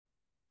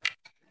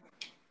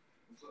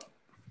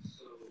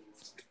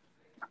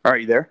All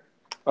right, you there?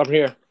 I'm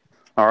here.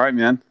 All right,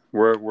 man.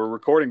 We're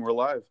recording. We're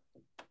live.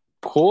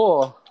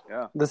 Cool.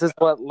 Yeah. This is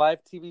what live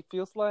TV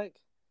feels like?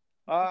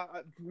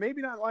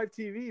 Maybe not live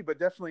TV, but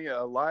definitely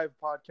a live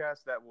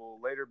podcast that will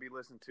later be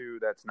listened to.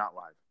 That's not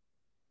live.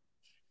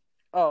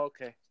 Oh,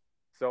 okay.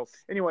 So,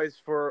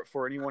 anyways,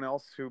 for anyone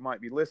else who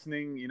might be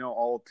listening,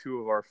 all two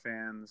of our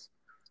fans,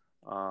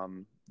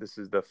 this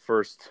is the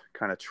first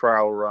kind of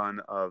trial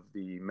run of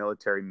the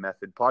Military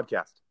Method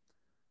podcast.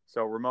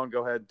 So, Ramon,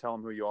 go ahead and tell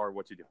them who you are,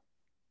 what you do.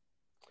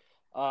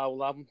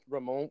 Well, I'm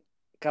Ramon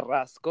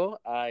Carrasco.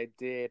 I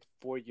did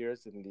 4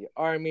 years in the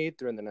Army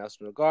during the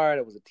National Guard.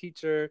 I was a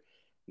teacher.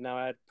 Now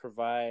I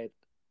provide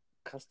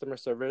customer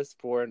service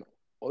for an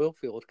oil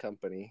field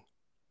company.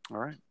 All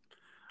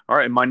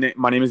right. My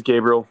name is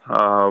Gabriel.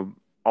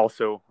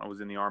 Also, I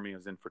was in the Army. I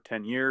was in for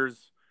 10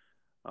 years.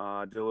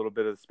 Did a little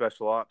bit of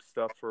special ops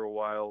stuff for a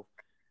while,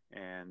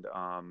 and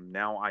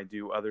now I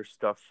do other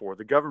stuff for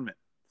the government.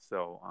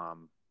 So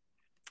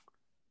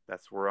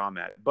that's where I'm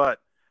at. But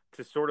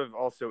to sort of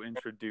also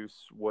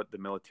introduce what the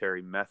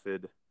Military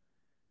Method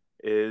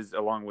is,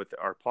 along with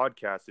our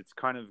podcast, it's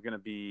kind of going to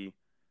be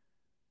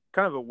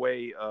kind of a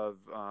way of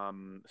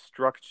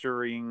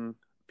structuring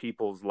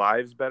people's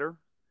lives better.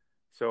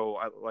 So,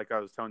 like I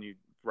was telling you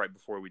right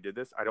before we did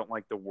this, I don't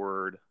like the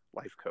word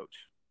life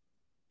coach.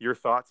 Your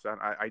thoughts?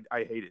 I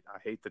hate it. I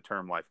hate the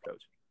term life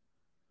coach.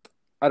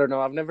 I don't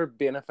know. I've never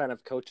been a fan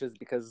of coaches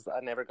because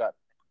I never got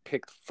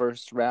picked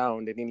first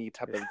round in any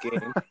type of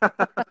game.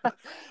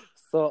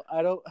 So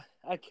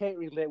I can't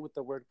relate with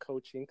the word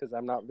coaching because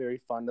I'm not very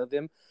fond of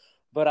them.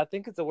 But I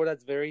think it's a word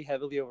that's very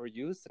heavily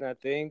overused. And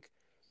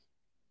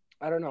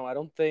I don't know. I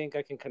don't think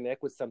I can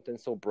connect with something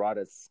so broad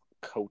as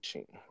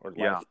coaching or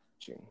life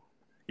coaching.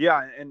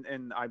 Yeah.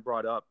 And I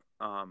brought up,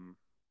 I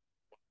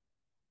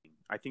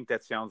think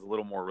that sounds a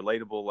little more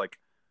relatable. Like,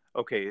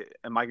 okay,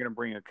 am I going to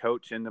bring a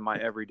coach into my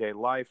everyday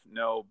life?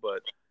 No,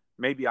 but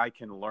maybe I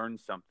can learn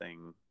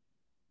something.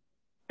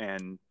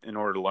 And in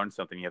order to learn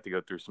something, you have to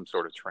go through some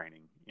sort of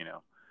training,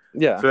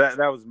 Yeah. So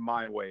that was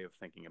my way of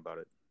thinking about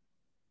it.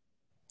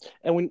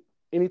 And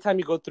anytime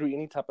you go through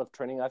any type of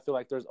training, I feel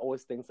like there's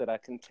always things that I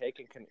can take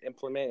and can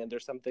implement. And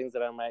there's some things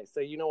that I might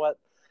say, you know what,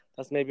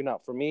 that's maybe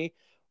not for me.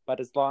 But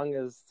as long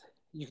as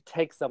you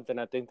take something,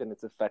 I think then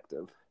it's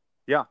effective.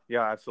 Yeah,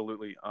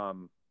 absolutely.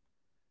 And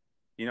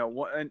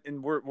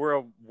we're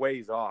a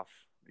ways off.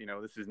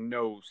 This is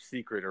no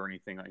secret or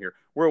anything out here.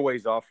 We're a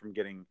ways off from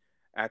getting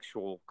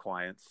actual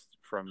clients,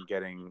 from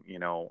getting,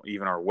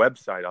 even our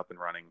website up and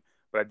running.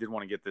 But I did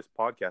want to get this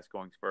podcast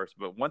going first.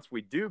 But once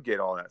we do get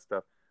all that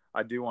stuff,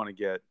 I do want to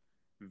get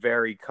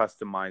very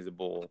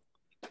customizable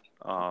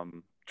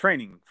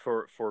training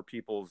for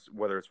people's,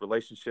 whether it's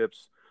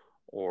relationships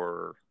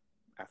or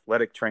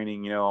athletic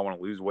training. I want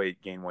to lose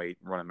weight, gain weight,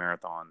 run a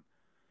marathon.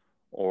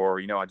 Or,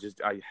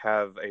 I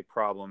have a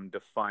problem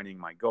defining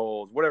my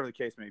goals, whatever the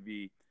case may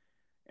be.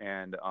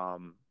 And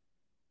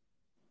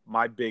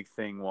my big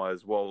thing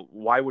was, well,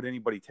 why would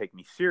anybody take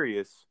me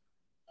serious?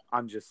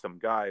 I'm just some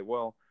guy.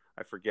 Well,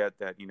 I forget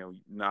that,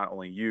 not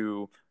only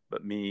you,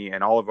 but me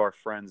and all of our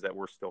friends that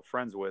we're still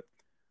friends with,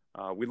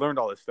 we learned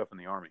all this stuff in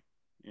the Army,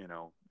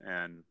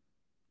 and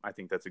I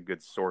think that's a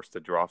good source to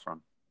draw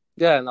from.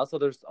 Yeah, and also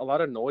there's a lot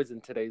of noise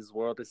in today's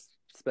world,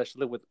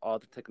 especially with all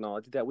the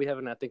technology that we have,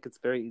 and I think it's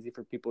very easy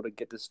for people to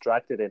get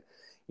distracted and,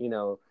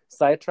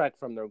 sidetracked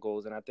from their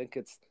goals. And I think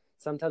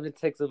sometimes it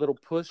takes a little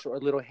push or a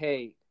little,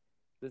 hey,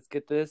 let's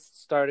get this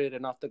started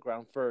and off the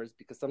ground first,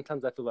 because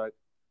sometimes I feel like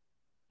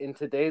in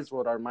today's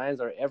world, our minds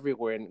are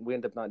everywhere and we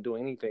end up not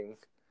doing anything.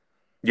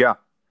 Yeah,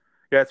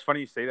 it's funny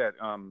you say that.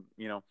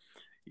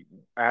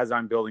 As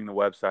I'm building the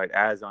website,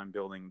 as I'm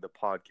building the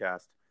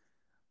podcast,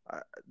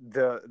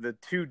 the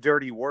two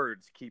dirty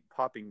words keep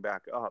popping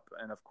back up,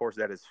 and of course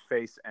that is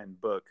face and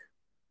book.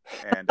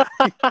 And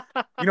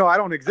I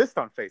don't exist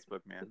on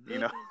Facebook, man.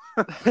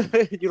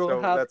 You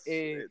don't have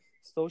a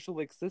social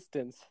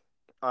existence.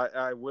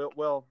 I will.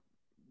 Well,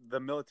 the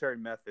Military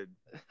Method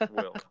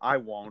will. I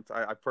won't.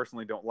 I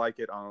personally don't like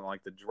it. I don't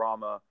like the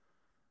drama.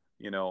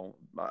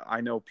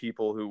 I know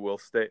people who will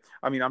stay.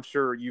 I mean, I'm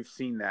sure you've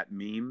seen that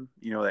meme.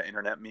 That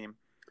internet meme.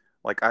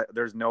 Like,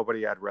 there's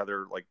nobody I'd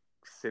rather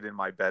sit in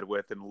my bed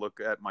with and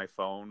look at my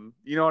phone.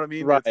 You know what I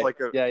mean? Right. It's like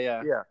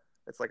yeah.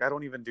 It's like I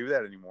don't even do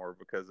that anymore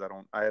because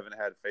I haven't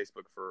had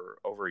Facebook for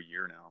over a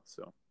year now.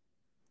 So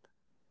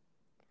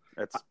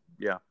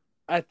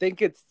I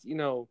think it's,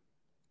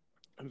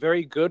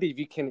 very good if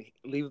you can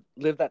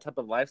live that type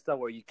of lifestyle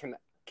where you can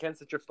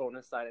set your phone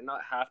aside and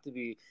not have to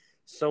be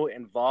so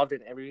involved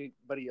in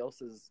everybody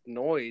else's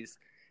noise.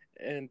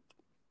 And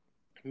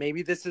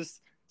maybe this is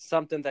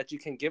something that you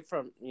can get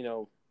from,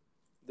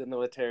 the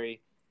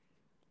military.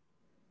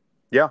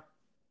 Yeah.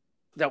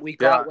 That we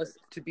got was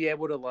to be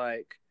able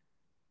to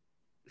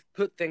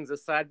put things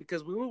aside,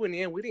 because when we went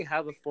in, we didn't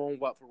have a phone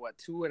for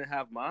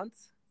 2.5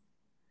 months.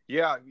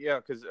 Yeah,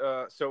 because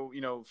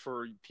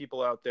for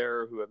people out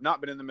there who have not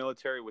been in the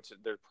military, which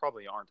there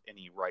probably aren't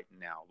any right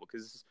now,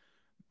 because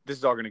this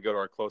is all going to go to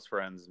our close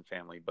friends and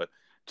family, but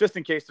just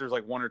in case there's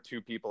one or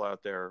two people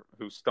out there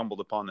who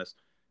stumbled upon this,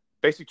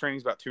 Basic training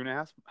is about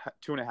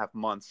 2.5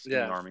 months in the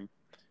Yeah. Army.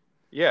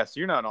 Yeah, so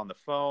you're not on the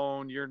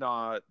phone. You're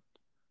not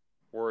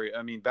worried.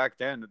 I mean, back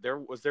then,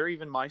 was there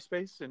even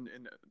MySpace in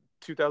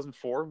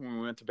 2004 when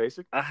we went to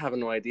basic? I have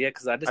no idea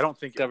because I I don't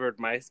think discovered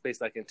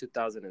MySpace like in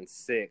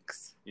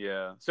 2006.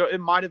 Yeah, so it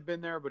might have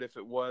been there, but if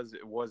it was,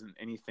 it wasn't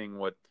anything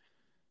what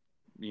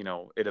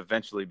it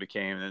eventually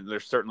became. And there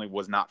certainly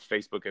was not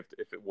Facebook. If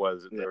it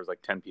was, there was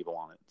like 10 people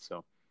on it.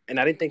 So, and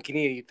I didn't think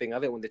anything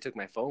of it when they took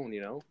my phone.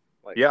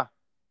 Like yeah,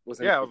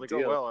 wasn't yeah. a I was big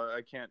like, deal. oh well,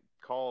 I can't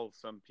call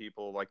some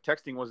people. Like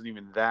texting wasn't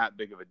even that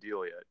big of a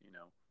deal yet.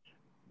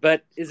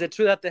 But is it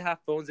true that they have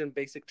phones in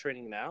basic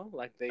training now?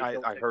 Like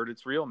I heard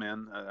it's real,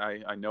 man.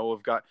 I know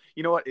I've got.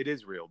 You know what? It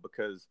is real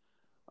because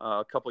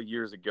a couple of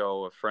years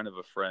ago, a friend of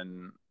a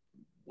friend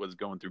was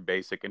going through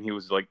basic, and he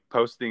was like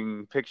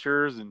posting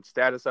pictures and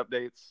status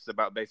updates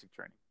about basic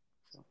training.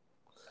 So.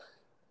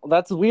 Well,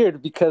 that's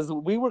weird because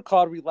we were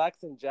called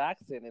Relaxing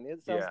Jackson, and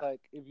it sounds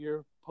like if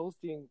you're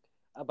posting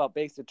about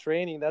basic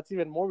training, that's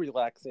even more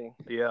relaxing.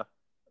 Yeah,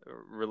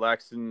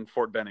 relaxing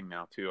Fort Benning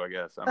now too. I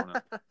guess I don't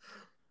know.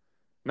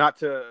 Not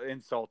to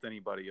insult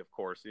anybody, of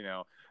course,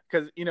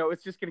 because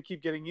it's just going to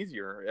keep getting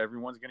easier.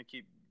 Everyone's going to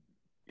keep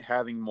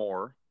having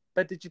more.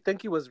 But did you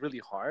think it was really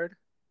hard?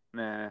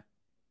 Nah,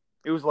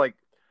 it was like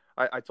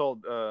I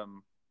told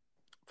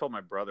my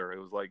brother it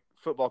was like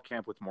football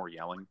camp with more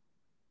yelling.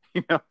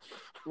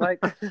 Like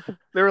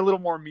they're a little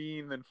more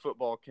mean than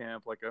football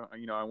camp. Like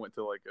I went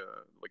to like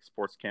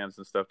sports camps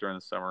and stuff during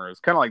the summer. It was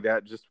kind of like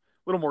that, just a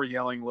little more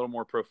yelling, a little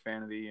more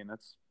profanity, and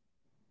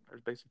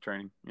there's basic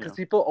training. Because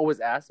people always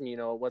ask me,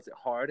 was it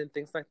hard and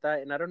things like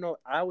that, and I don't know.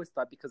 I always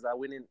thought because I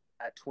went in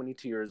at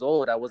 22 years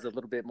old, I was a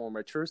little bit more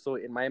mature. So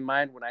in my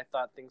mind, when I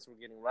thought things were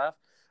getting rough,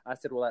 I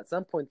said, well, at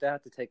some point they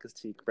have to take us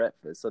to eat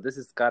breakfast. So this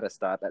has got to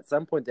stop. At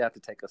some point they have to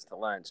take us to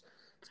lunch.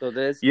 So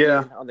this being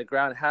on the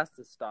ground has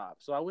to stop.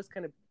 So I always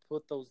kind of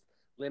put those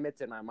limits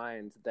in my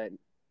mind that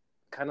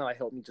kind of like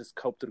helped me just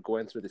cope through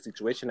going through the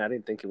situation. I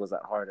didn't think it was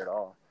that hard at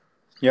all.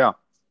 Yeah,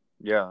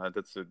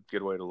 that's a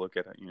good way to look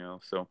at it.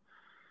 So.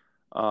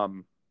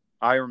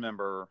 I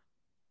remember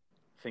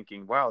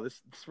thinking, wow,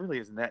 this really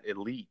isn't that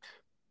elite,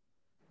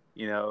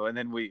 and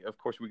then we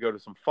go to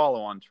some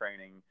follow-on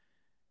training,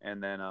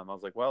 and then I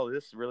was like, well,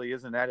 this really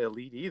isn't that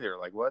elite either.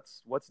 Like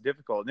what's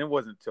difficult? And it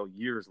wasn't until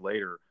years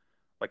later.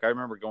 Like I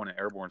remember going to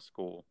airborne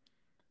school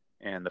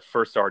and the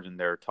first sergeant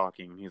there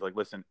talking, he's like,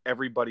 listen,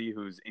 everybody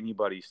who's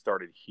anybody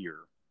started here.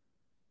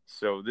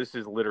 So this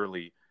is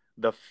literally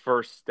the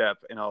first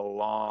step in a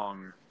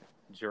long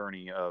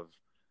journey of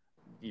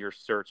your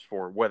search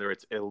for whether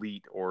it's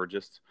elite or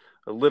just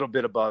a little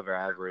bit above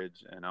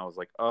average. And I was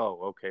like, oh,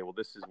 okay, well,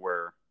 this is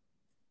where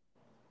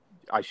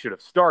I should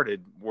have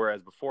started.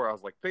 Whereas before I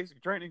was like,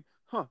 basic training,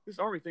 this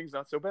Army thing's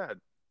not so bad.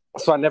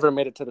 So I never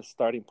made it to the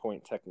starting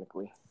point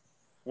technically.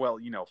 Well,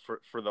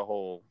 for the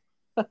whole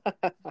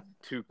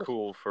too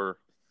cool for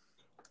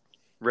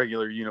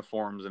regular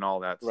uniforms and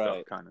all that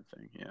stuff kind of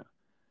thing. Yeah.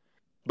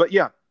 But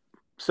yeah,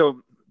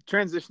 so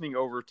transitioning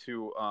over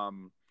to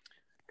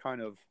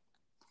kind of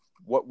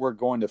what we're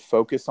going to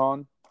focus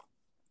on,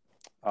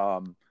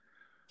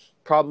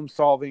 problem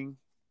solving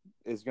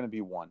is going to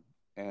be one.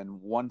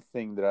 And one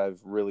thing that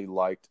I've really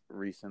liked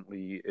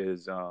recently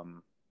is,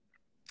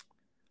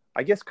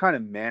 I guess, kind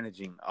of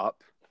managing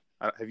up.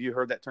 Have you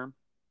heard that term?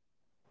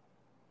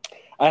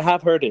 I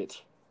have heard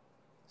it.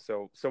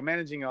 So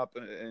managing up,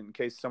 in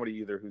case somebody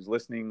either who's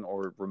listening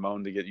or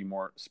Ramon to get you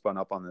more spun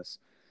up on this,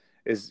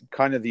 is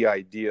kind of the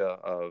idea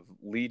of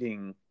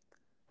leading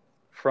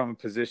from a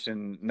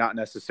position not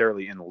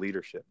necessarily in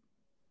leadership.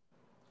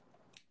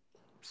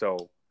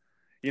 So,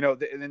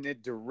 and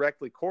it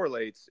directly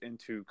correlates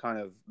into kind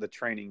of the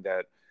training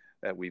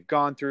that we've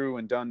gone through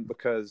and done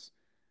because,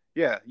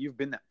 yeah, you've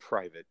been that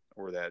private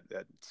or that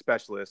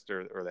specialist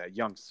or that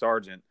young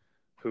sergeant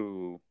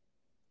who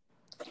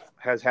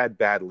has had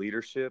bad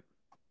leadership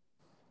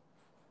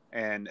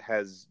and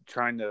has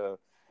tried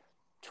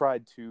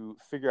to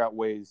figure out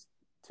ways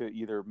to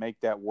either make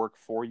that work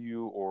for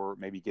you or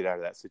maybe get out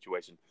of that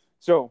situation.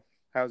 So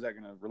how's that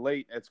going to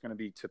relate? It's going to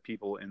be to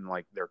people in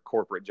like their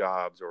corporate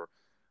jobs or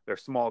their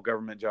small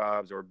government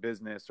jobs or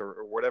business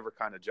or whatever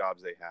kind of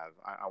jobs they have.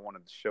 I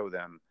wanted to show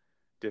them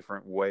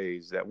different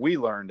ways that we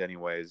learned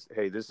anyways.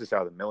 Hey, this is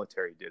how the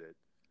military did it.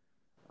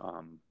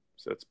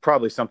 So it's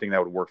probably something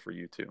that would work for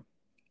you too.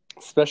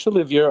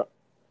 Especially if you're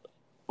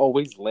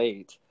always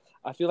late.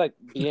 I feel like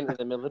being in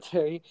the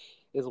military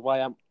is why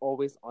I'm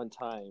always on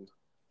time.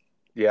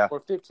 Yeah. Or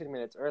 15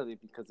 minutes early,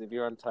 because if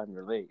you're on time,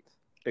 you're late.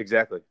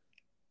 Exactly.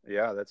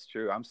 Yeah, that's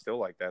true. I'm still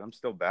like that. I'm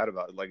still bad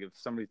about it. Like if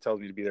somebody tells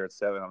me to be there at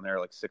 7, I'm there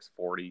like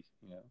 6:40,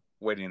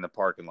 waiting in the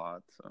parking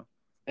lot. So.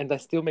 And I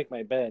still make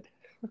my bed.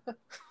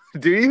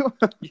 Do you?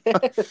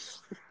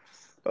 Yes.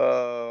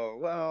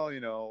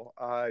 Well,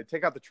 I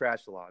take out the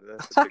trash a lot.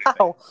 That's a big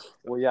thing.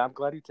 Well, yeah, I'm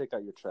glad you take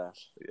out your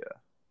trash.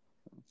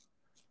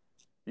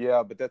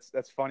 Yeah, but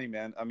that's funny,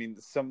 man. I mean,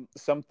 some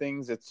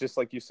things, it's just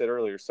like you said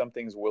earlier, some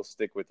things will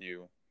stick with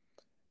you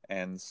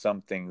and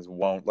some things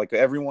won't. Like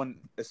everyone,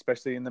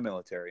 especially in the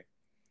military,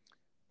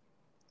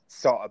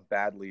 saw a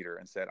bad leader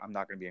and said, I'm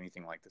not going to be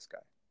anything like this guy?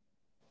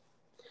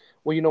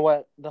 Well, you know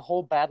what? The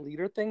whole bad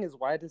leader thing is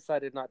why I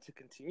decided not to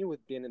continue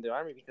with being in the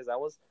Army, because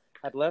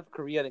I'd left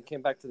Korea and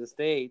came back to the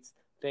States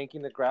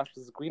thinking the grass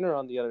was greener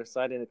on the other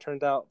side, and it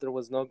turned out there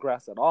was no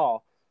grass at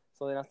all.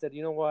 So then I said,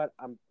 you know what?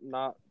 I'm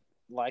not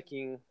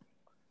liking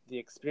the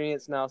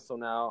experience now. So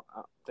now,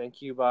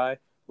 thank you, bye.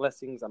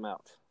 Blessings, I'm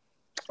out.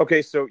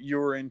 Okay, so you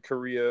were in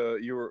Korea.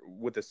 You were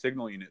with the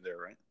signal unit there,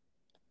 right?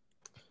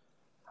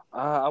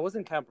 I was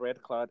in Camp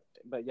Red Cloud,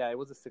 but yeah, it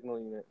was a signal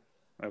unit.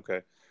 Okay.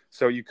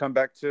 So you come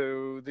back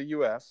to the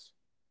U.S.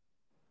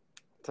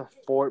 To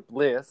Fort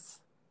Bliss,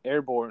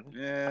 Airborne.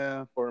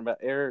 Yeah. Or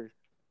Air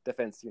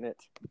Defense Unit.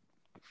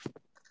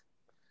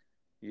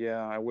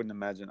 Yeah, I wouldn't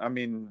imagine. I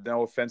mean,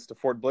 no offense to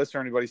Fort Bliss or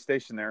anybody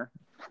stationed there,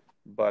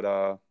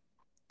 but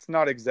it's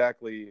not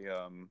exactly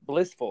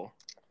blissful.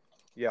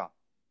 Yeah.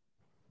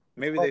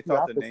 Maybe they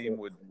thought the name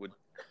would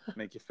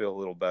make you feel a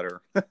little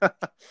better.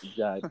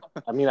 Yeah.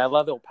 I mean, I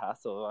love El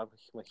Paso. I'm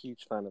a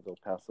huge fan of El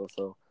Paso,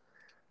 so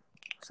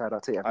shout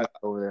out to everyone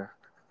over there.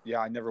 Yeah,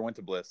 I never went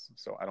to Bliss,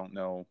 so I don't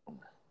know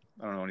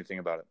anything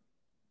about it.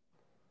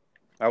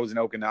 I was in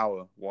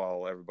Okinawa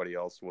while everybody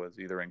else was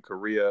either in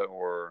Korea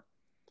or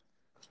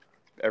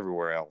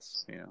everywhere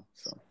else,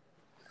 so.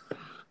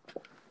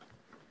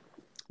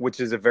 Which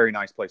is a very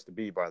nice place to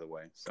be, by the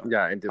way. So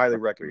yeah, I highly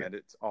recommend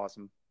it. It's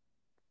awesome.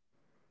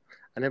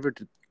 I never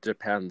did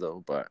Japan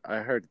though, but I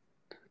heard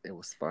it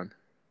was fun.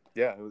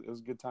 Yeah, it was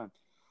a good time.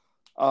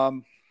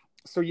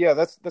 So yeah,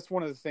 that's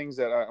one of the things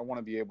that I want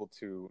to be able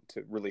to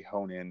really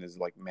hone in is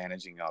like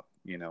managing up,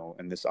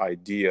 and this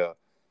idea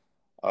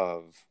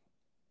of,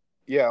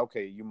 yeah,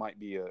 okay, you might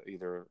be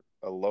either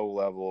a low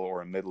level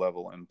or a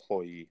mid-level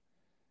employee,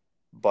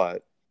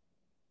 but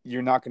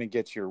you're not going to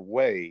get your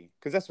way,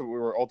 because that's what we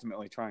were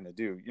ultimately trying to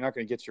do. You're not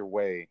going to get your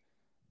way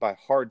by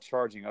hard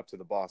charging up to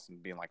the boss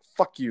and being like,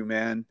 "Fuck you,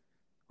 man."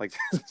 Like,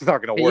 it's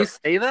not going to work.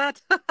 Can you say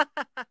that?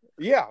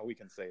 Yeah, we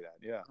can say that.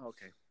 Yeah.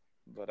 Okay.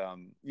 But,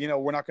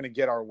 we're not going to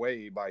get our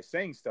way by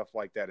saying stuff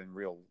like that in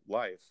real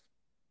life.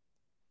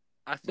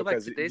 I feel like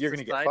today's you're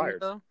going to get fired.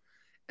 Though,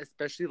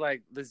 especially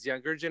like these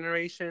younger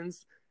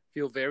generations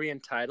feel very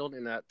entitled,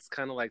 and that's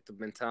kind of like the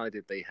mentality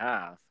that they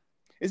have.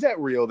 Is that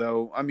real,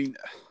 though? I mean,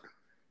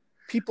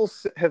 people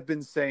have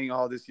been saying,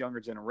 oh, this younger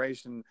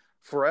generation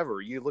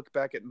forever. You look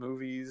back at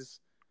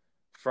movies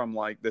from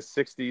like the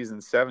 60s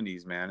and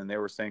 70s, man, and they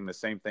were saying the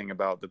same thing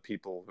about the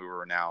people who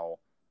are now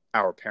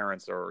our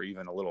parents or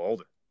even a little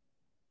older.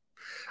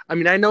 I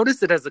mean, I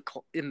noticed it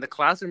in the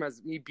classroom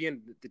as me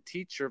being the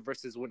teacher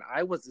versus when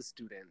I was a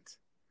student.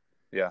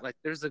 Yeah. Like,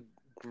 there's a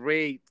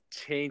great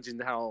change in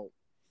how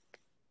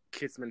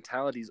kids'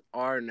 mentalities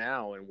are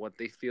now and what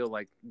they feel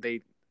like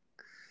they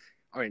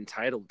are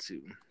entitled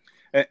to.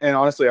 And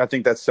honestly, I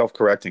think that's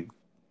self-correcting.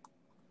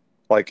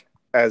 Like,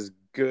 as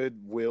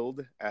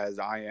good-willed as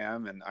I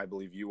am, and I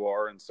believe you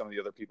are, and some of the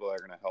other people that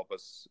are going to help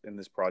us in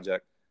this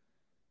project,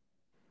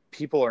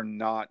 people are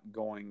not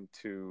going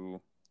to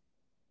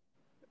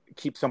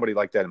keep somebody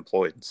like that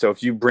employed. So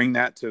if you bring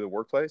that to the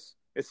workplace,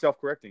 it's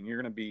self-correcting. You're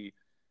going to be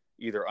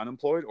either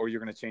unemployed or you're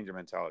going to change your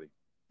mentality.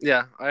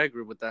 Yeah, I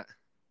agree with that.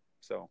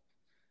 So,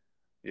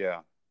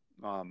 yeah.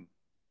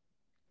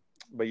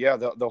 But yeah,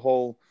 the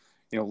whole,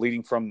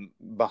 leading from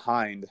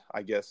behind,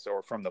 I guess,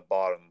 or from the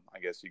bottom, I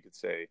guess you could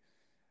say,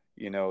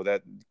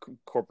 that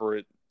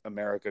corporate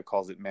America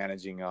calls it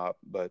managing up,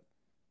 but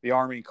the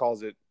Army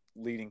calls it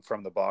leading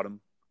from the bottom.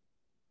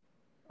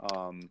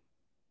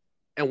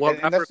 And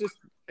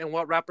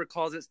what rapper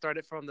calls it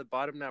started from the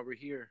bottom, now we're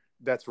here.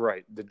 That's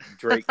right. The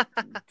Drake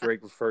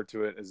referred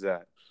to it as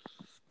that.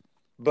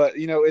 But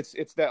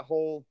it's that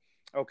whole,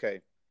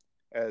 okay,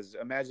 as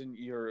imagine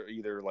you're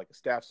either like a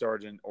staff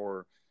sergeant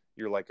or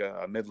you're like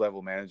a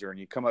mid-level manager, and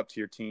you come up to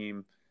your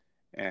team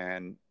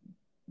and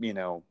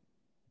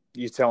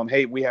you tell them,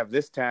 hey, we have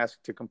this task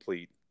to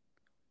complete.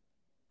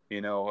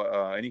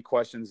 Any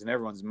questions? And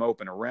everyone's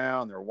moping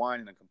around. They're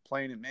whining and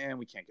complaining. Man,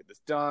 we can't get this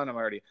done.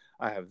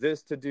 I have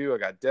this to do. I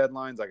got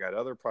deadlines. I got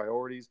other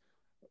priorities.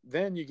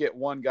 Then you get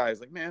one guy who's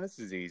like, man, this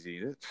is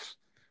easy.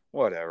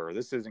 Whatever.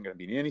 This isn't going to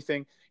be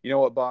anything. You know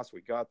what, boss?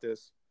 We got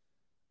this.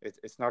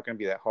 It's not going to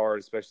be that hard,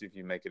 especially if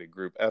you make it a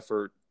group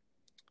effort.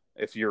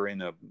 If you're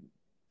in a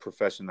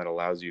profession that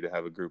allows you to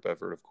have a group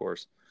effort, of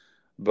course.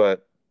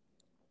 But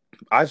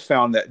I've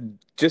found that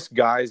just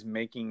guys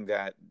making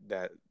that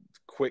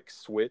quick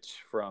switch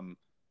from,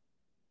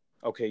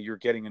 okay, you're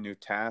getting a new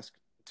task,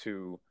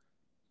 to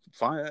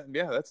fine,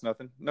 yeah, that's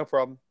nothing, no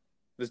problem,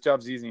 this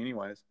job's easy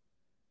anyways,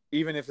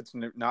 even if it's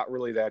not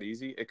really that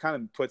easy, it kind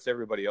of puts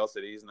everybody else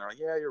at ease, and they're like,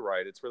 yeah, you're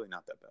right, it's really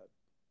not that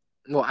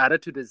bad. Well,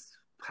 attitude is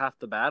half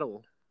the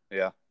battle.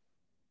 Yeah,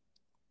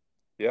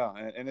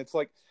 and it's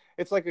like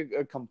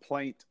a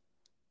complaint.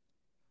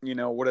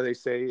 What do they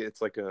say?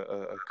 It's like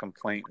a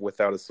complaint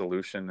without a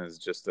solution is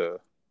just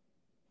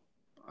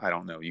I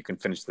don't know. You can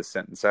finish the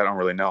sentence. I don't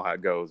really know how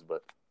it goes,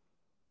 but.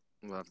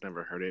 Well, I've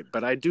never heard it,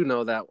 but I do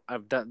know that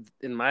I've done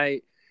in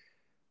my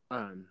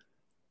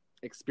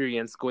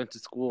experience going to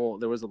school,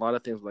 there was a lot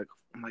of things like,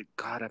 oh my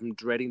God, I'm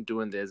dreading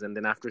doing this. And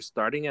then after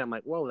starting it, I'm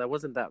like, whoa, that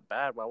wasn't that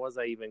bad. Why was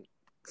I even Yeah,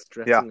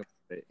 stressing about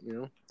it, you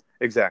know?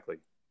 exactly.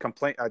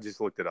 I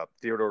just looked it up.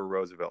 Theodore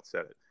Roosevelt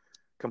said it.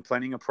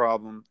 Complaining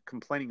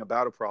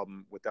about a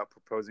problem without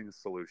proposing a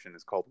solution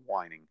is called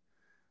whining.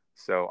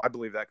 So I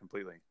believe that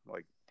completely.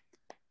 Like,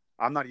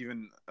 I'm not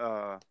even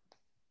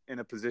in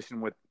a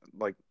position with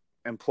like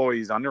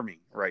employees under me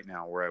right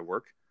now where I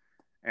work.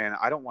 And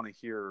I don't want to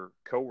hear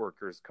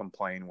coworkers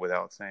complain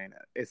without saying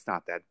it's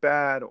not that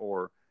bad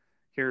or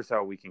here's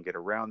how we can get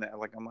around that.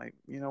 Like, I'm like,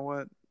 you know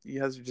what?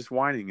 You guys are just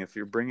whining if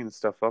you're bringing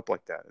stuff up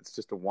like that. It's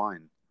just a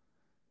whine.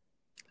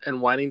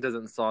 And whining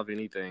doesn't solve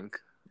anything.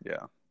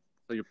 Yeah.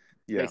 So you're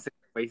Yeah.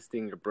 basically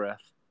wasting your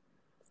breath.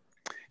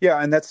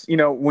 Yeah. And that's,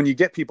 when you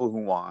get people who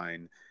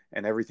whine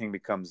and everything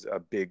becomes a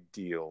big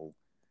deal,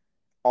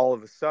 all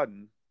of a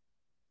sudden,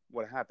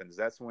 what happens?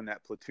 That's when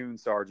that platoon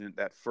sergeant,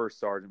 that first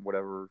sergeant,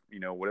 whatever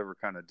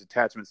kind of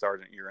detachment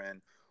sergeant you're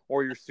in,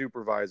 or your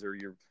supervisor,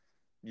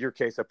 your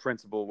case, a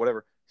principal,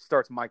 whatever,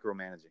 starts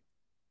micromanaging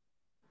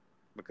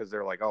because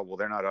they're like, oh, well,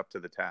 they're not up to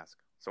the task.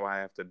 So I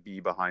have to be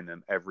behind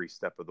them every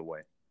step of the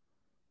way.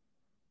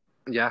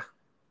 Yeah.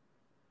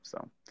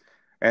 So,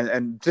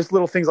 and just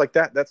little things like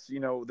that. That's,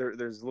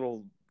 there's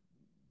little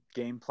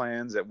game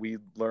plans that we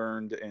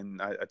learned.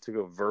 And I took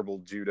a verbal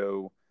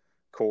judo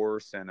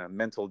course and a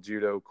mental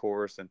judo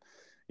course. And,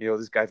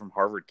 this guy from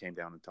Harvard came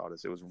down and taught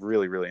us. It was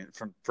really, really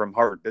from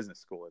Harvard Business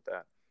School at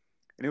that.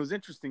 And it was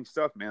interesting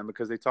stuff, man,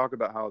 because they talk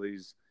about how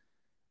these,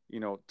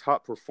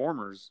 top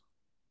performers,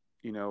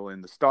 in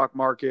the stock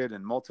market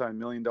and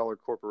multi-million-dollar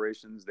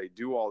corporations, they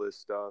do all this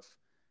stuff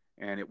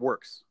and it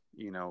works.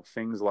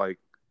 Things like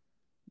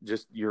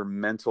just your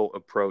mental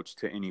approach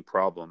to any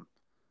problem.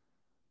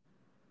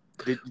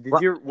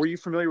 Were you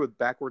familiar with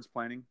backwards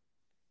planning?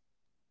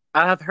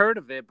 I have heard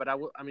of it, but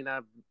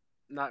I've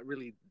not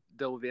really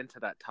dove into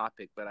that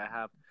topic, but I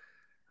have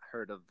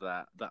heard of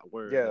that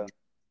word. Yeah.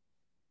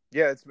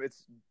 Yeah,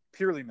 it's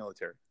purely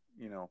military.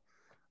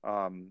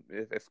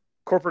 If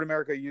corporate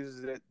America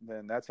uses it,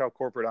 then that's how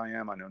corporate I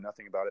am. I know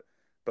nothing about it,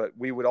 but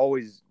we would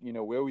always, we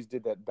always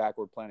did that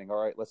backward planning.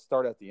 All right, let's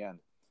start at the end.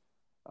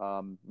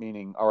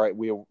 Meaning, all right,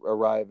 we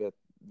arrive at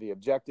the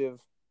objective.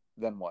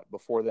 Then what?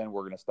 Before then,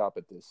 we're going to stop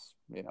at this.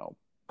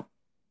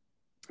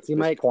 See,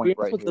 my experience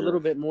right was here. a little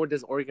bit more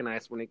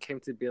disorganized when it came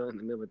to being in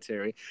the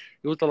military.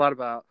 It was a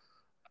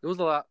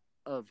lot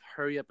of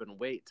hurry up and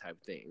wait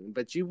type thing.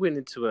 But you went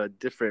into a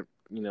different,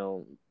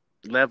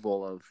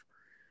 level of.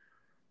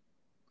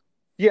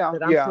 Yeah,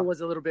 that I'm sure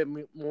was a little bit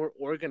more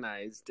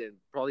organized and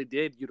probably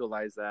did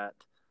utilize that.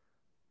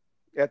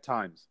 At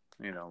times,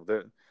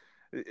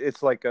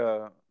 it's like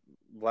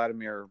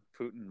Vladimir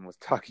Putin was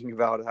talking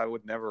about. I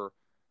would never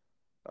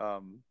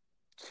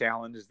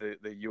challenge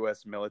the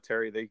U.S.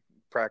 military. They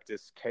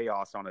practice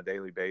chaos on a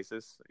daily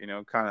basis,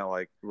 kind of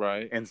like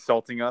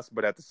insulting us.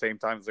 But at the same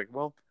time, it's like,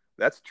 well,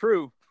 that's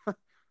true.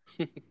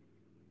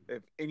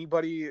 If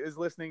anybody is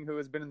listening who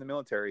has been in the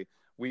military,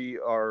 we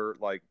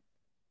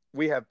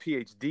have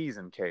PhDs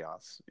in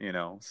chaos,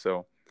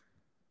 so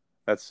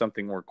that's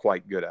something we're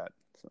quite good at.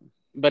 So.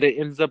 But it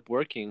ends up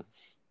working.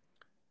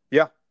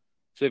 Yeah.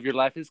 So if your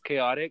life is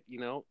chaotic,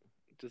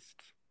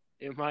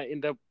 it might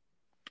end up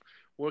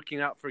working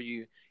out for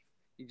you.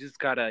 You just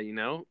gotta,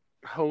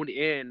 hone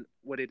in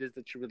what it is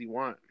that you really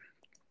want.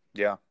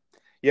 Yeah.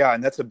 Yeah.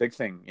 And that's a big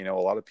thing, a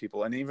lot of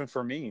people, and even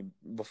for me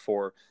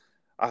before,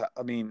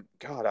 I mean,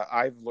 God,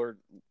 I've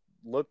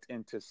looked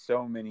into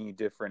so many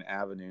different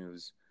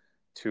avenues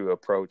to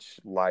approach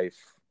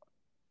life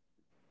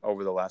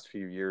over the last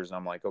few years. And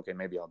I'm like, okay,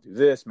 maybe I'll do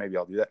this. Maybe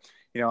I'll do that.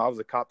 I was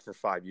a cop for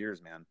 5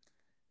 years, man.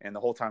 And the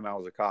whole time I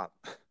was a cop,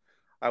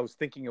 I was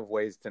thinking of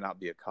ways to not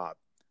be a cop.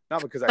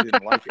 Not because I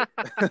didn't like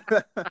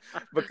it,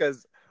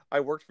 because I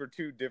worked for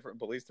 2 different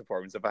police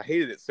departments. If I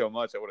hated it so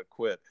much, I would have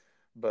quit.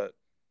 But,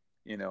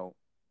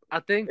 I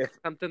think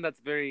something that's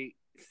very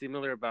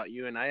similar about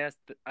you and I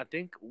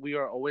think we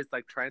are always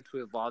like trying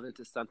to evolve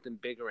into something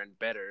bigger and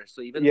better.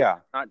 So even though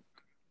you're not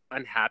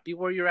unhappy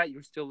where you're at,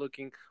 you're still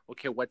looking,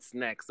 okay, what's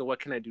next? So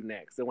what can I do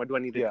next? And what do I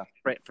need to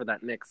do for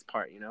that next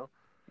part,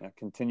 Yeah,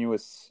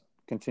 continuous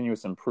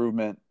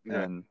improvement.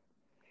 Yeah.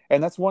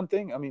 And that's one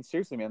thing. I mean,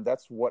 seriously, man,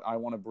 that's what I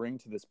want to bring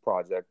to this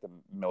project, the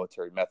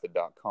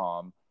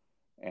militarymethod.com.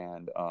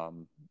 And,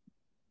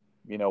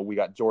 we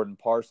got Jordan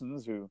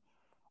Parsons, who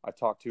I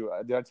talked to.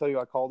 Did I tell you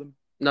I called him?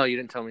 No, you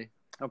didn't tell me.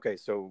 Okay,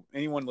 so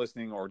anyone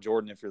listening, or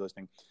Jordan, if you're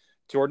listening,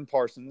 Jordan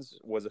Parsons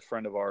was a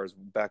friend of ours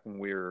back when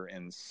we were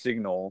in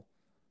Signal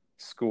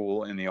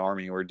school in the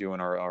Army. We were doing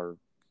our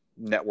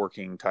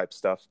networking type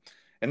stuff.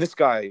 And this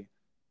guy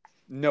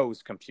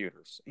knows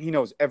computers. He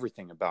knows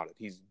everything about it.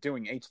 He's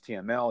doing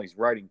HTML. He's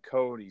writing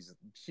code. He's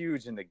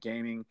huge into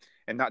gaming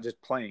and not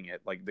just playing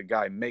it. Like, the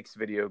guy makes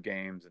video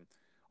games and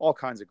all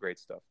kinds of great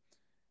stuff.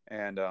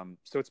 And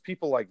so it's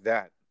people like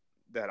that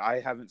I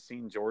haven't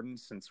seen Jordan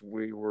since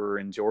we were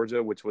in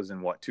Georgia, which was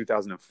in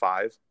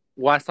 2005?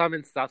 Well, I saw him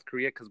in South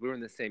Korea because we were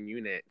in the same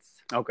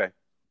units. Okay.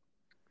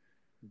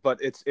 But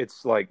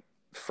it's like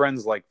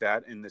friends like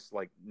that in this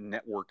like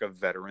network of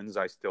veterans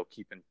I still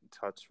keep in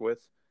touch with.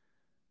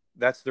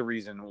 That's the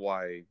reason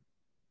why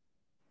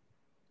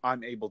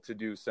I'm able to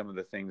do some of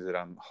the things that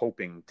I'm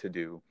hoping to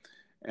do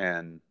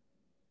and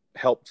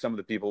help some of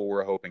the people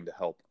we're hoping to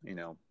help, you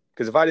know,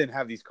 because if I didn't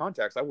have these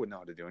contacts, I wouldn't know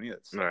how to do any of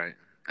that stuff. Right.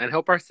 And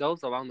help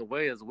ourselves along the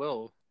way as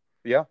well.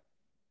 Yeah.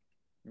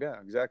 Yeah,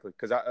 exactly.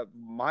 Because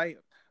my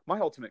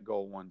ultimate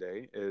goal one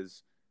day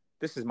is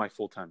this is my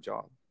full-time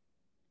job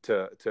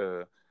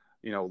to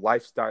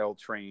lifestyle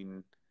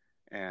train,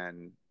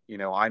 and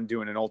I'm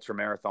doing an ultra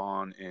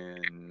marathon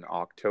in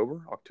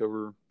October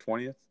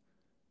 20th,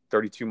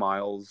 32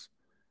 miles.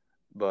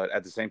 But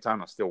at the same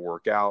time, I still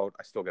work out.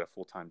 I still get a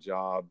full-time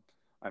job.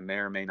 I may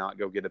or may not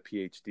go get a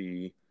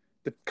PhD.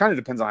 It kind of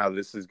depends on how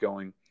this is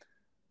going.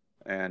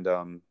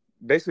 And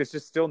basically, it's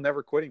just still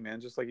never quitting, man.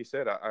 Just like you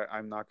said,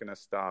 I'm not going to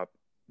stop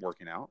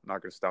working out. I'm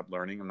not going to stop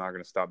learning. I'm not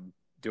going to stop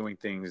doing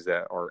things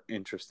that are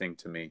interesting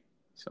to me.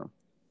 So.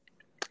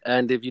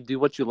 And if you do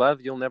what you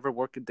love, you'll never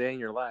work a day in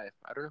your life.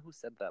 I don't know who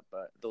said that,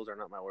 but those are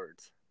not my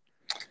words.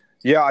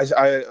 Yeah,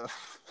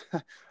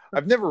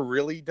 I've never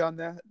really done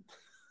that.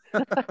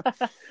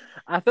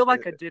 I feel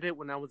like I did it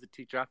when I was a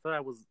teacher. I felt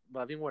I was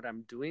loving what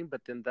I'm doing,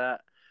 but then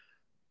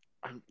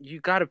you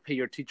got to pay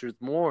your teachers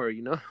more,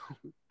 you know?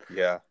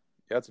 Yeah,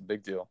 it's a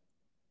big deal.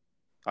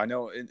 I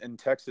know in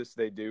Texas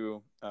they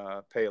do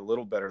pay a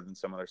little better than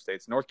some other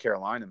states. North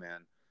Carolina,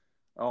 man,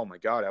 oh my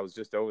God, I was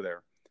just over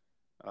there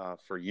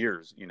for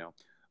years,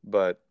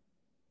 but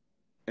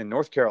in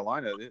North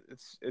Carolina,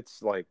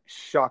 it's like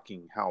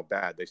shocking how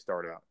bad they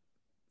start out.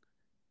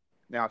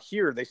 Now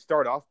here they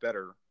start off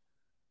better,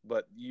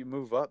 but you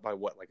move up by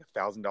what, like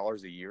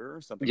 $1,000 a year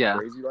or something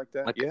crazy like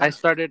that? Like I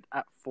started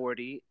at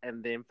 40,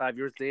 and then 5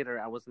 years later,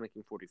 I was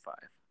making 45.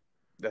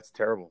 That's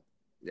terrible.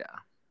 Yeah.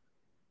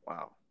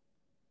 Wow.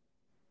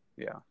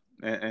 Yeah.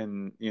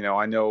 And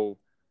I know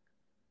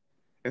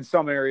in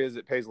some areas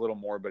it pays a little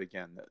more, but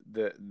again,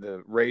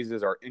 the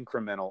raises are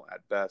incremental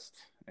at best,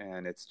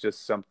 and it's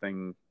just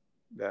something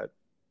that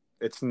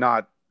it's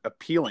not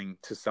appealing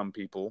to some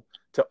people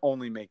to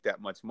only make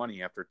that much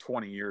money after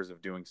 20 years of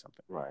doing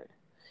something. Right.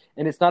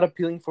 And it's not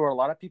appealing for a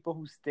lot of people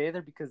who stay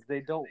there because they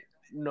don't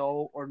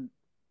know or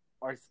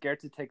are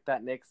scared to take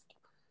that next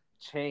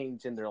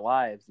change in their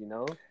lives,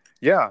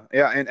 Yeah.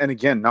 And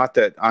again, not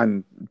that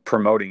I'm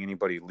promoting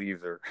anybody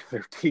leave their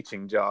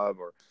teaching job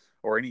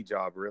or any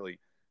job really,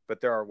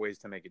 but there are ways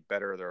to make it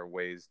better. There are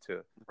ways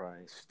to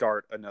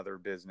start another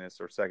business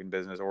or second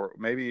business, or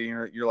maybe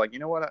you're like, you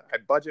know what, I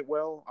budget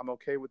well. I'm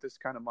okay with this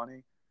kind of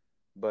money,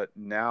 but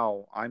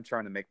now I'm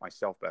trying to make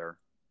myself better,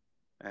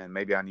 and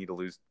maybe I need to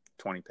lose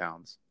 20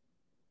 pounds.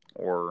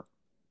 Or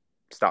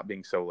stop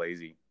being so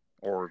lazy,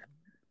 or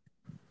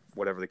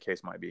whatever the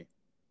case might be.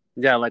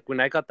 Yeah, like when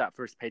I got that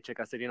first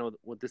paycheck, I said,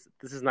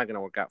 this is not going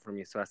to work out for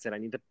me. So I said, I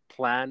need to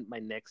plan my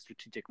next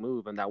strategic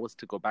move, and that was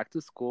to go back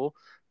to school.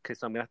 Okay,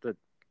 so I'm going to have to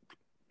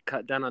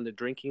cut down on the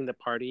drinking, the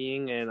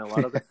partying, and a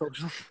lot of the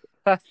social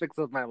aspects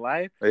of my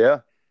life. Yeah.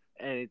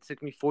 And it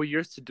took me 4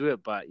 years to do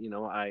it, but,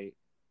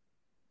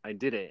 I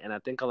did it. And I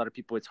think a lot of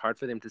people, it's hard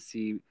for them to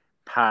see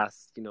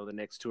past the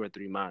next 2 or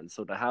 3 months.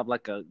 So to have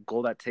like a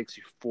goal that takes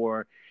you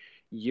 4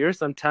 years,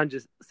 sometimes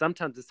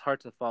it's hard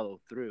to follow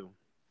through.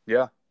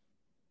 Yeah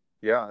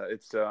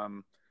It's I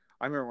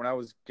remember when I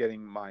was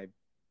getting my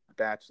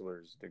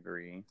bachelor's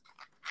degree,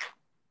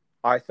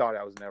 I thought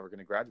I was never going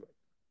to graduate,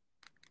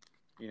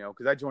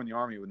 because I joined the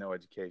Army with no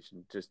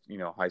education, just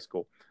high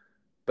school.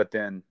 But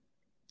then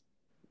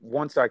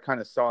once I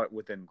kind of saw it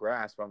within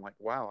grasp, I'm like,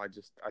 wow, I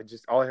just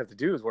all I have to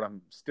do is what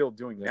I'm still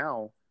doing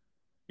now.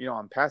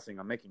 I'm passing,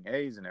 I'm making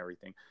A's and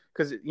everything.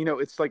 Because,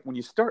 it's like when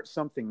you start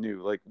something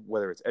new, like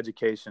whether it's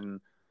education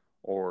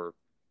or,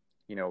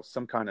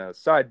 some kind of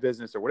side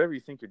business or whatever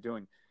you think you're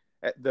doing,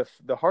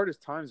 the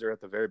hardest times are at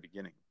the very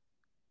beginning.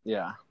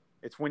 Yeah.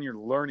 It's when you're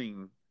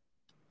learning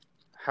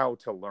how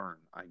to learn,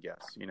 I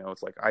guess.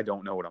 It's like, I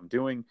don't know what I'm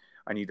doing.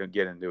 I need to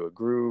get into a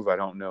groove. I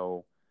don't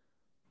know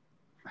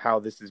how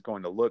this is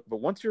going to look. But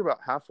once you're about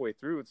halfway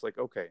through, it's like,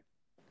 okay,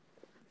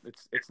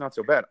 it's not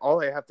so bad.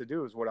 All I have to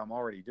do is what I'm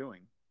already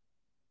doing,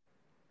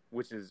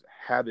 which is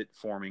habit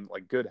forming,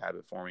 like good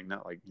habit forming,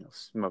 not like,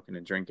 smoking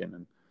and drinking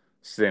and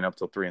staying up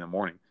till 3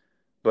 a.m,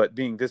 but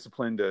being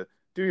disciplined to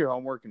do your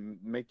homework and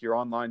make your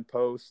online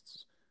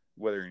posts,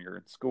 whether you're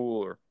in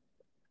school or,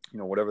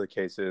 whatever the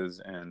case is.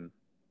 And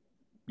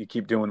you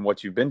keep doing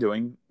what you've been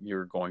doing,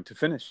 you're going to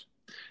finish.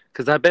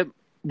 Because I bet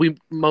we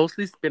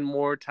mostly spend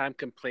more time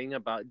complaining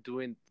about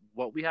doing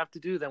what we have to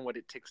do than what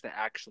it takes to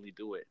actually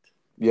do it.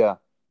 Yeah.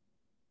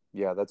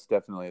 Yeah, that's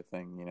definitely a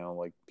thing.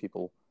 Like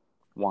people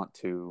want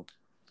to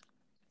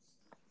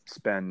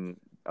spend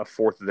a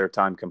fourth of their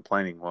time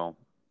complaining. Well,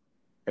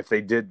 if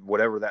they did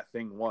whatever that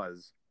thing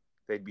was,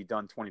 they'd be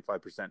done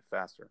 25%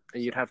 faster.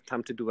 And you'd have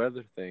time to do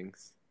other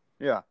things.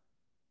 Yeah.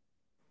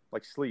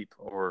 Like sleep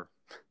or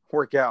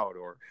work out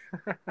or,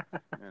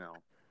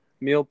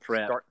 meal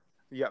prep.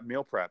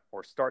 Meal prep,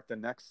 or start the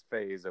next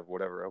phase of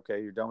whatever.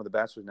 Okay, you're done with the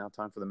bachelor's, now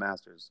time for the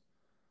master's,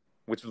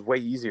 which was way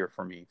easier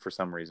for me for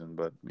some reason,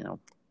 but,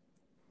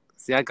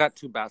 See, I got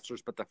 2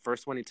 bachelors, but the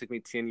first one it took me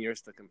 10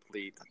 years to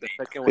complete. The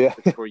second one Yeah.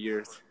 took 4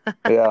 years.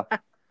 Yeah.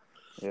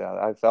 Yeah.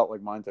 I felt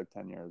like mine took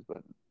 10 years,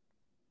 but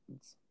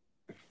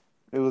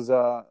it was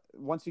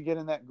once you get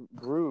in that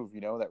groove, you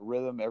know, that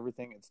rhythm,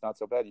 everything, it's not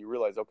so bad. You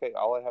realize, okay,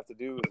 all I have to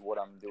do is what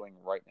I'm doing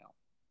right now,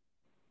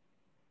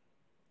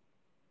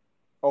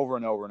 over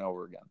and over and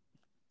over again.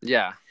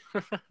 Yeah.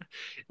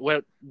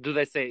 What do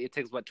they say? It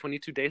takes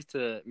 22 days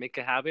to make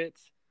a habit?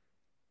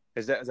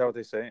 Is that what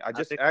they say? I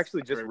think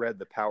actually just read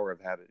The Power of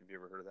Habit. Have you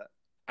ever heard of that?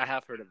 I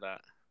have heard of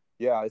that.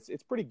 Yeah,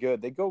 it's pretty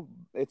good.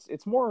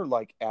 It's more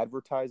like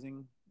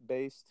advertising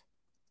based.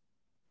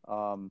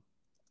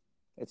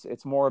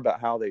 It's more about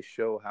how they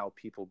show how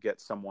people get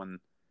someone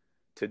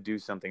to do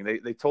something.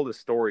 They told a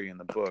story in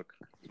the book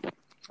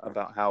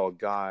about how a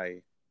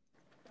guy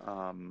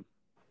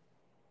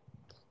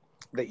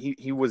that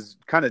he was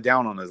kind of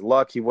down on his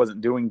luck. He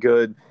wasn't doing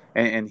good,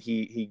 and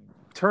he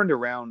turned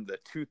around the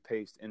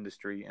toothpaste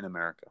industry in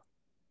America.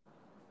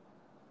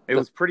 It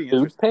was pretty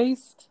interesting.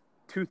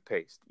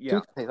 Toothpaste, yeah.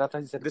 Toothpaste. I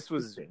thought you said this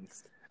was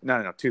toothpaste.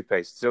 No,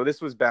 toothpaste. So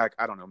this was back,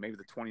 I don't know, maybe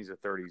the 20s or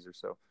 30s or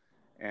so,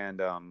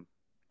 and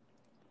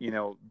you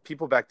know,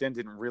 people back then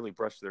didn't really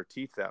brush their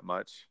teeth that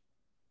much,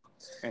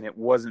 and it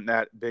wasn't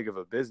that big of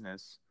a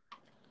business.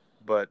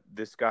 But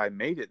this guy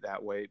made it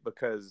that way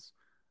because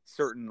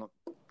certain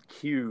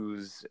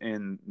cues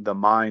in the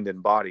mind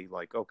and body,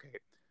 like, okay,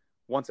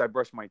 once I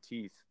brush my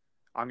teeth,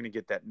 I'm going to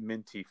get that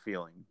minty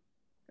feeling.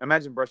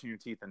 Imagine brushing your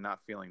teeth and not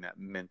feeling that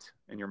mint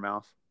in your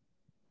mouth.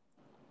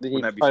 Then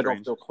Wouldn't that be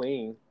strange? Don't feel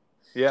clean.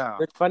 Yeah.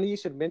 It's funny you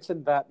should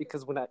mention that,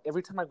 because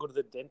every time I go to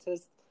the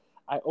dentist,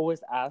 I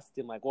always ask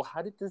him, like, well,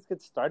 how did this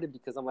get started?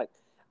 Because I'm like,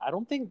 I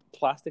don't think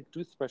plastic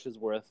toothbrushes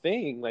were a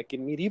thing, like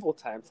in medieval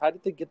times. How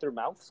did they get their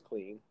mouths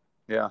clean?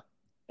 Yeah.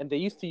 And they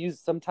used to use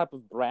some type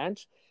of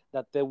branch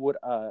that they would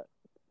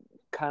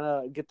kind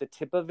of get the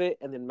tip of it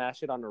and then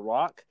mash it on a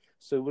rock.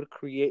 So it would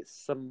create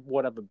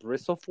somewhat of a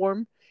bristle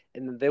form.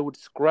 And then they would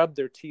scrub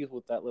their teeth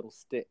with that little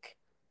stick.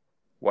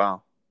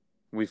 Wow.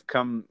 We've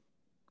come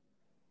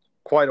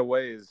quite a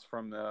ways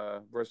from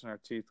brushing our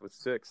teeth with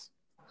sticks.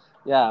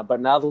 Yeah, but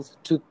now those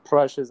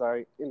toothbrushes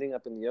are ending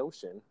up in the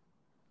ocean.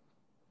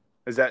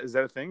 Is that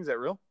a thing? Is that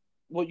real?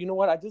 Well, you know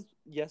what?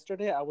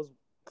 Yesterday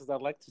because I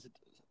like to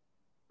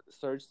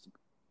search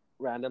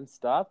random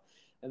stuff,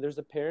 and there's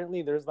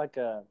like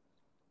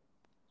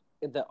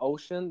in the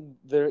ocean,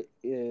 there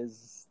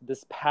is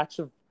this patch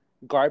of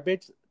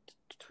garbage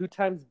 2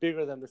 times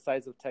bigger than the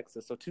size of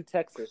Texas. So 2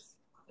 Texas.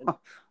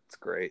 That's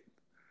great.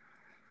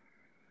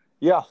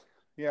 Yeah,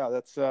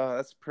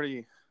 that's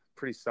pretty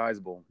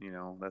sizable. You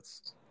know,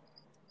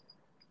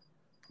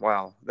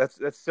 wow.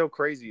 That's so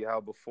crazy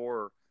how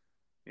before,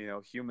 you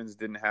know, humans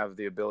didn't have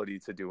the ability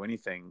to do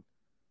anything,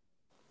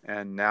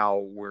 and now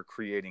we're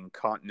creating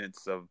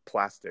continents of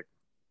plastic.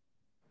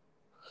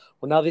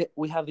 Well, now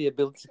we have the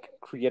ability to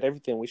create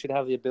everything. We should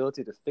have the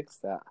ability to fix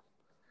that.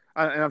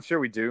 And I'm sure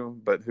we do,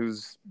 but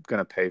who's going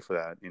to pay for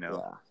that? You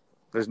know, yeah.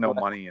 There's no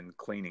money in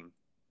cleaning.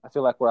 I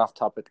feel like we're off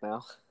topic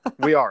now.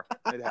 We are.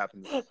 It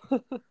happens.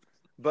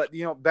 But,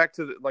 you know, back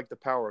to the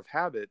power of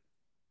habit.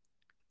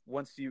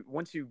 Once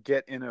you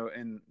get in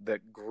the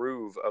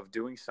groove of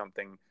doing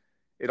something,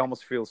 it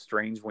almost feels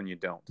strange when you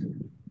don't.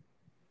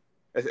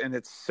 And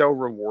it's so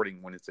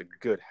rewarding when it's a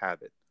good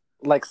habit.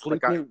 Like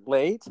sleeping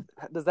late?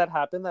 Does that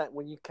happen, that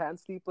when you can't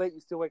sleep late,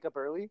 you still wake up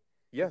early?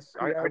 Yes,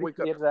 I wake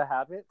up. Created a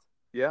habit?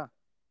 Yeah.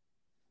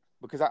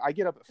 Because I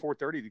get up at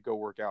 4:30 to go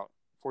work out.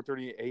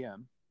 4:30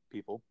 a.m.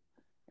 people.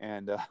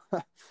 And,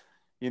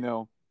 you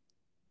know,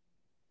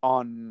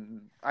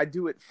 I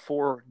do it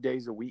 4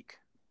 days a week.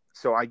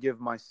 So I give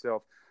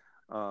myself,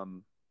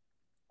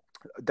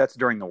 that's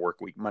during the work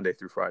week, Monday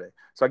through Friday.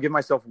 So I give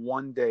myself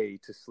 1 day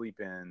to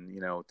sleep in,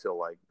 you know, till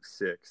like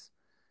 6.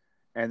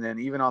 And then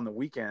even on the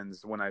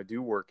weekends when I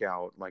do work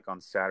out, like on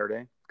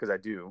Saturday, because I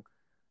do,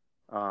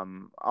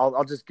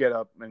 I'll just get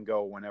up and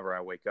go whenever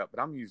I wake up.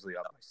 But I'm usually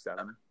up by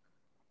 7.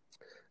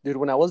 Dude,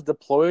 when I was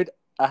deployed,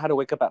 I had to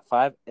wake up at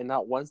 5, and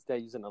not once did I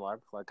use an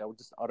alarm clock. I would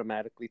just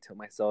automatically tell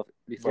myself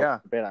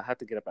before bed I had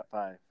to get up at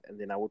 5, and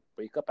then I would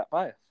wake up at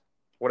 5.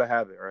 What a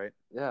habit, right?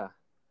 Yeah.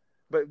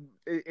 But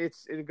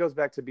it goes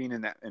back to being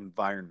in that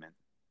environment,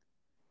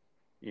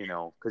 you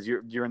know, because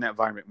you're in that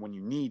environment when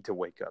you need to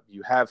wake up.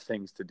 You have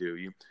things to do.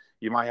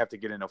 You might have to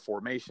get in a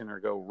formation or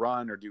go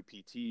run or do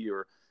PT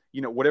or,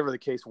 you know, whatever the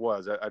case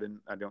was.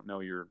 I don't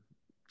know your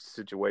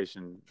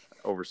situation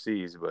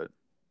overseas, but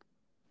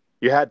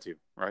you had to,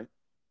 right?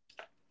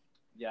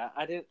 Yeah,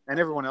 I didn't. And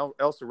everyone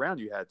else around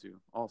you had to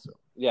also.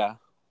 Yeah.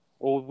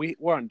 Well,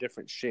 we're on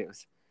different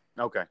shifts.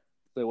 Okay.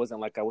 So it wasn't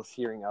like I was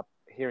hearing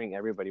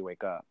everybody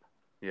wake up.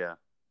 Yeah.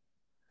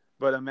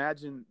 But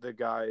imagine the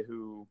guy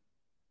who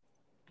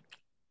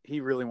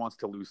he really wants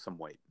to lose some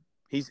weight.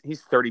 He's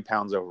 30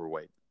 pounds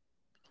overweight,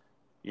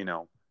 you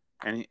know,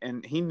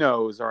 and he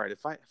knows, all right,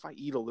 if I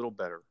eat a little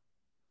better,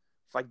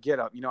 if I get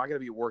up, you know, I got to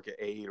be at work at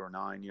 8 or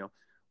 9, you know,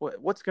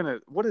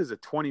 what is a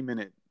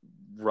 20-minute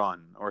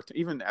run or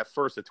even at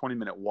first a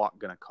 20-minute walk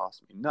going to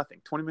cost me? Nothing.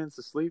 20 minutes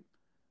of sleep,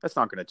 that's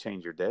not going to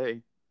change your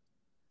day.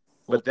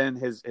 But then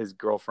his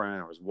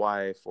girlfriend or his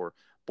wife or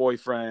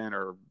boyfriend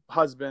or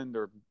husband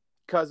or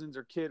cousins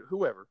or kid,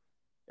 whoever,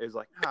 is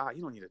like,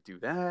 you don't need to do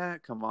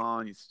that. Come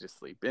on, you just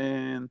sleep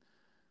in.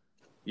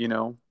 You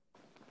know,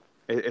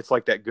 it's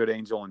like that good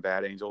angel and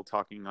bad angel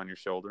talking on your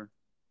shoulder.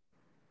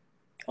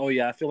 Oh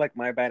yeah, I feel like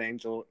my bad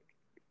angel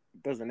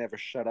doesn't ever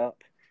shut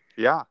up.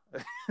 Yeah.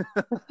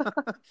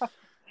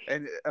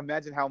 And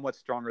imagine how much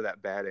stronger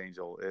that bad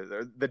angel is.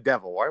 Or the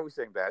devil. Why are we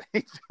saying bad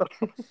angel?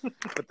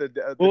 But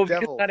the Well,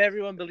 devil. because not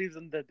everyone believes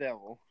in the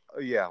devil.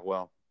 Yeah,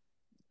 well,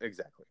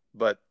 exactly.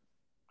 But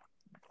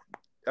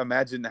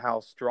imagine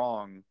how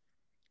strong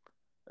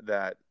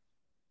that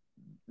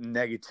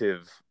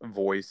negative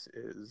voice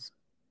is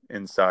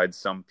inside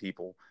some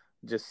people.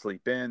 Just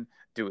sleep in,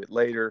 do it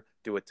later,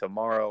 do it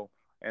tomorrow,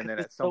 and then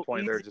at some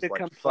point they're just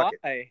like, fuck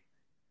it.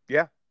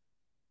 Yeah.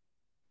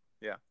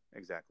 Yeah,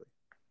 exactly.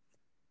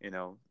 You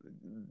know,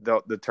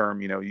 the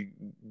term, you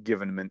give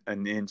them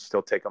an inch,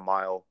 they'll take a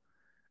mile.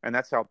 And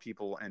that's how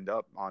people end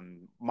up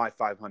on My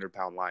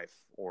 500-Pound Life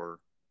or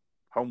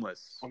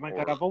homeless. Oh my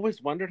God, I've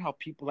always wondered how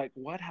people,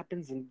 what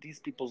happens in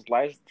these people's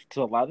lives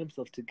to allow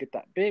themselves to get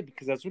that big?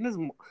 Because as soon as,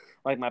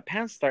 my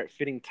pants start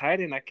fitting tight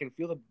and I can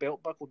feel the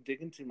belt buckle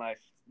dig into my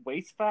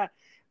waist fat,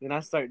 then I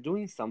start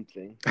doing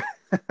something.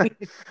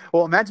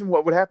 Well, imagine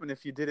what would happen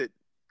if you did it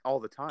all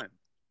the time.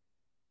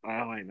 Oh,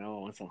 I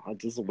know. So I'll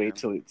just wait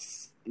till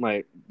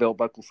my belt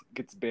buckle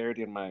gets buried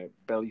in my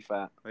belly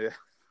fat. Yeah.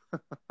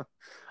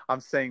 I'm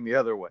saying the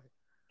other way.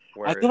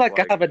 I feel like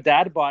I have a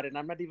dad bod and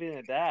I'm not even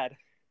a dad.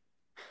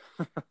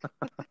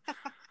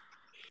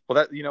 Well,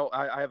 that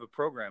I have a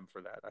program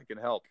for that. I can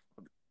help.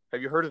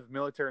 Have you heard of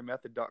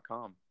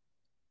militarymethod.com?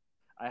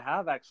 I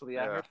have actually.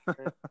 Yeah. I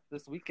heard it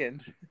this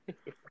weekend.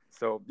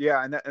 So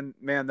yeah, and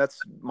man,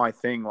 that's my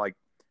thing. Like,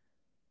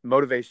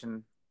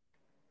 motivation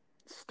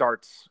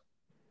starts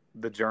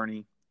the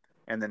journey,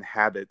 and then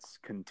habits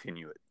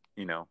continue it.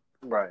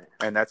 Right.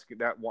 And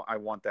I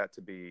want that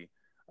to be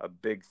a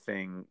big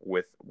thing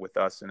with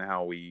us and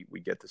how we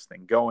get this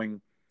thing going,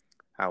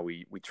 how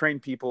we train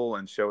people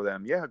and show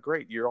them, yeah,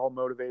 great, you're all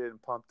motivated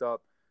and pumped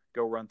up,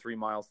 go run 3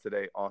 miles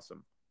today,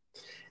 awesome.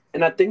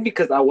 And I think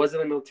because I was in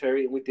the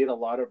military and we did a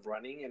lot of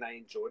running and I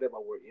enjoyed it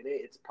while we're in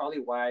it, it's probably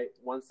why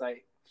once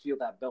I feel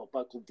that belt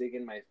buckle dig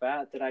in my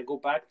fat that I go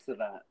back to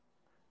that.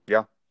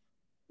 Yeah.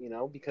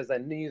 Because I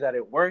knew that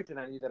it worked and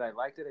I knew that I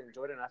liked it and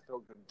enjoyed it and I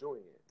felt good doing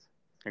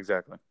it.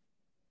 Exactly.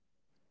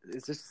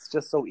 It's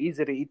just so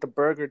easy to eat the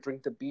burger,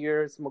 drink the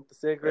beer, smoke the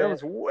cigarette. It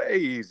was way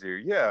easier.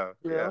 Yeah.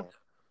 Yeah.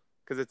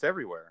 Because it's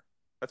everywhere.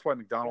 That's why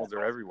McDonald's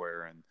are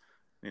everywhere,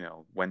 and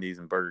Wendy's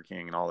and Burger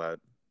King and all that.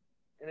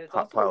 And it's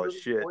hot pile of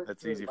shit.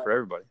 That's easy for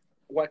everybody.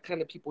 What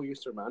kind of people you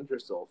surround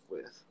yourself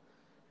with?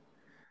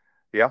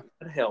 Yeah.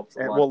 It helps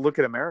a lot. Well, look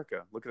at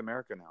America. Look at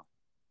America now.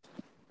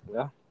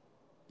 Yeah.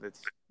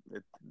 It's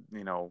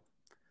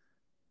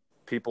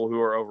people who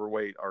are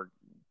overweight are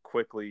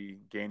quickly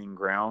gaining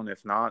ground.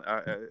 If not,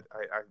 I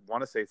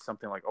want to say it's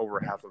something like over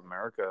half of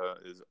America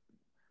is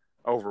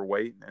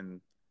overweight,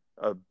 and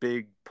a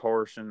big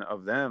portion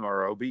of them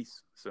are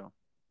obese. So,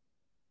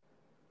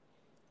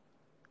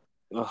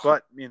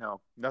 but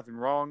nothing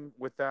wrong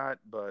with that.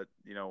 But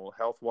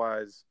health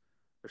wise,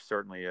 there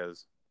certainly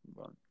is.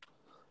 But...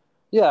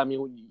 yeah, I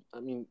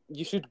mean,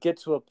 you should get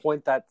to a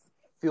point that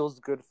feels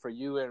good for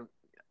you, and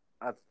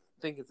I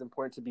think it's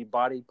important to be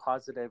body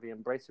positive, and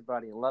embrace your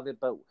body and love it.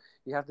 But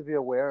you have to be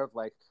aware of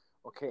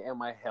okay,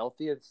 am I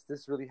healthy? Is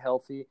this really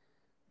healthy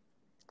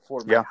for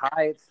my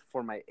height,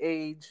 for my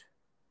age?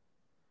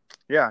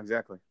 Yeah,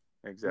 exactly.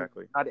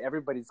 Not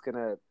everybody's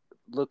gonna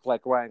look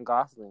like Ryan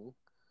Gosling.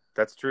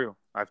 That's true.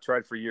 I've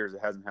tried for years.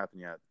 It hasn't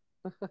happened yet.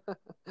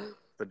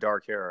 The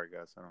dark hair, I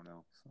guess. I don't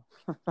know.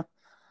 So.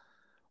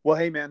 Well,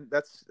 hey, man,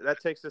 that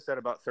takes us at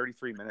about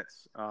 33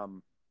 minutes.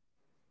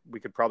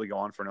 We could probably go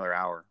on for another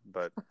hour,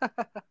 but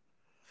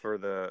for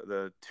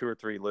the 2 or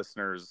 3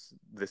 listeners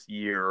this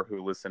year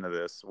who listen to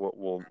this,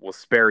 we'll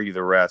spare you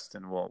the rest,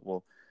 and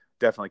we'll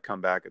definitely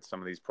come back at some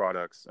of these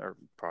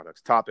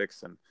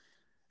topics. And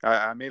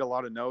I made a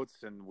lot of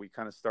notes, and we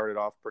kind of started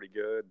off pretty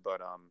good,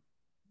 but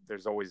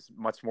there's always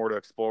much more to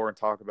explore and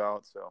talk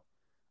about. So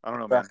I don't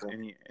know,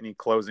 man. Any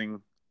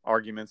closing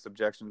arguments,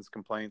 objections,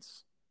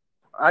 complaints?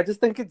 I just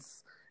think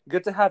it's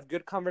good to have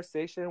good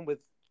conversation with,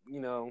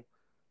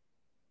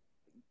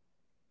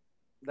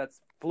 that's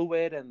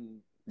fluid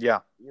and,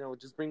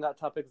 just bring out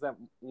topics that,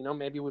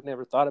 maybe we've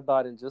never thought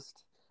about, and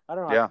just, I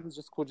don't know. I think it's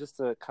just cool just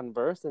to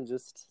converse and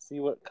just see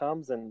what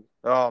comes. And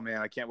oh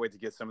man, I can't wait to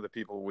get some of the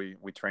people we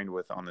trained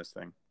with on this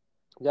thing.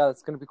 Yeah,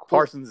 it's going to be cool.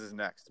 Parsons is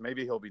next.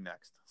 Maybe he'll be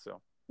next.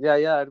 So yeah,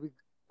 it'd be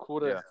cool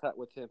to chat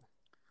with him.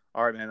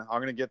 All right, man.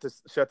 I'm going to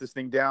shut this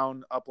thing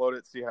down, upload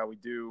it, see how we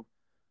do.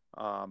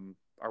 Our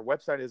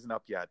website isn't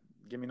up yet.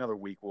 Give me another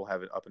week. We'll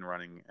have it up and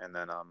running, and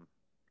then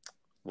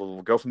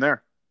we'll go from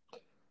there.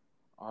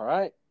 All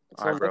right.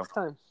 Until next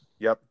time.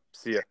 Yep.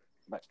 See ya.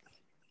 Bye.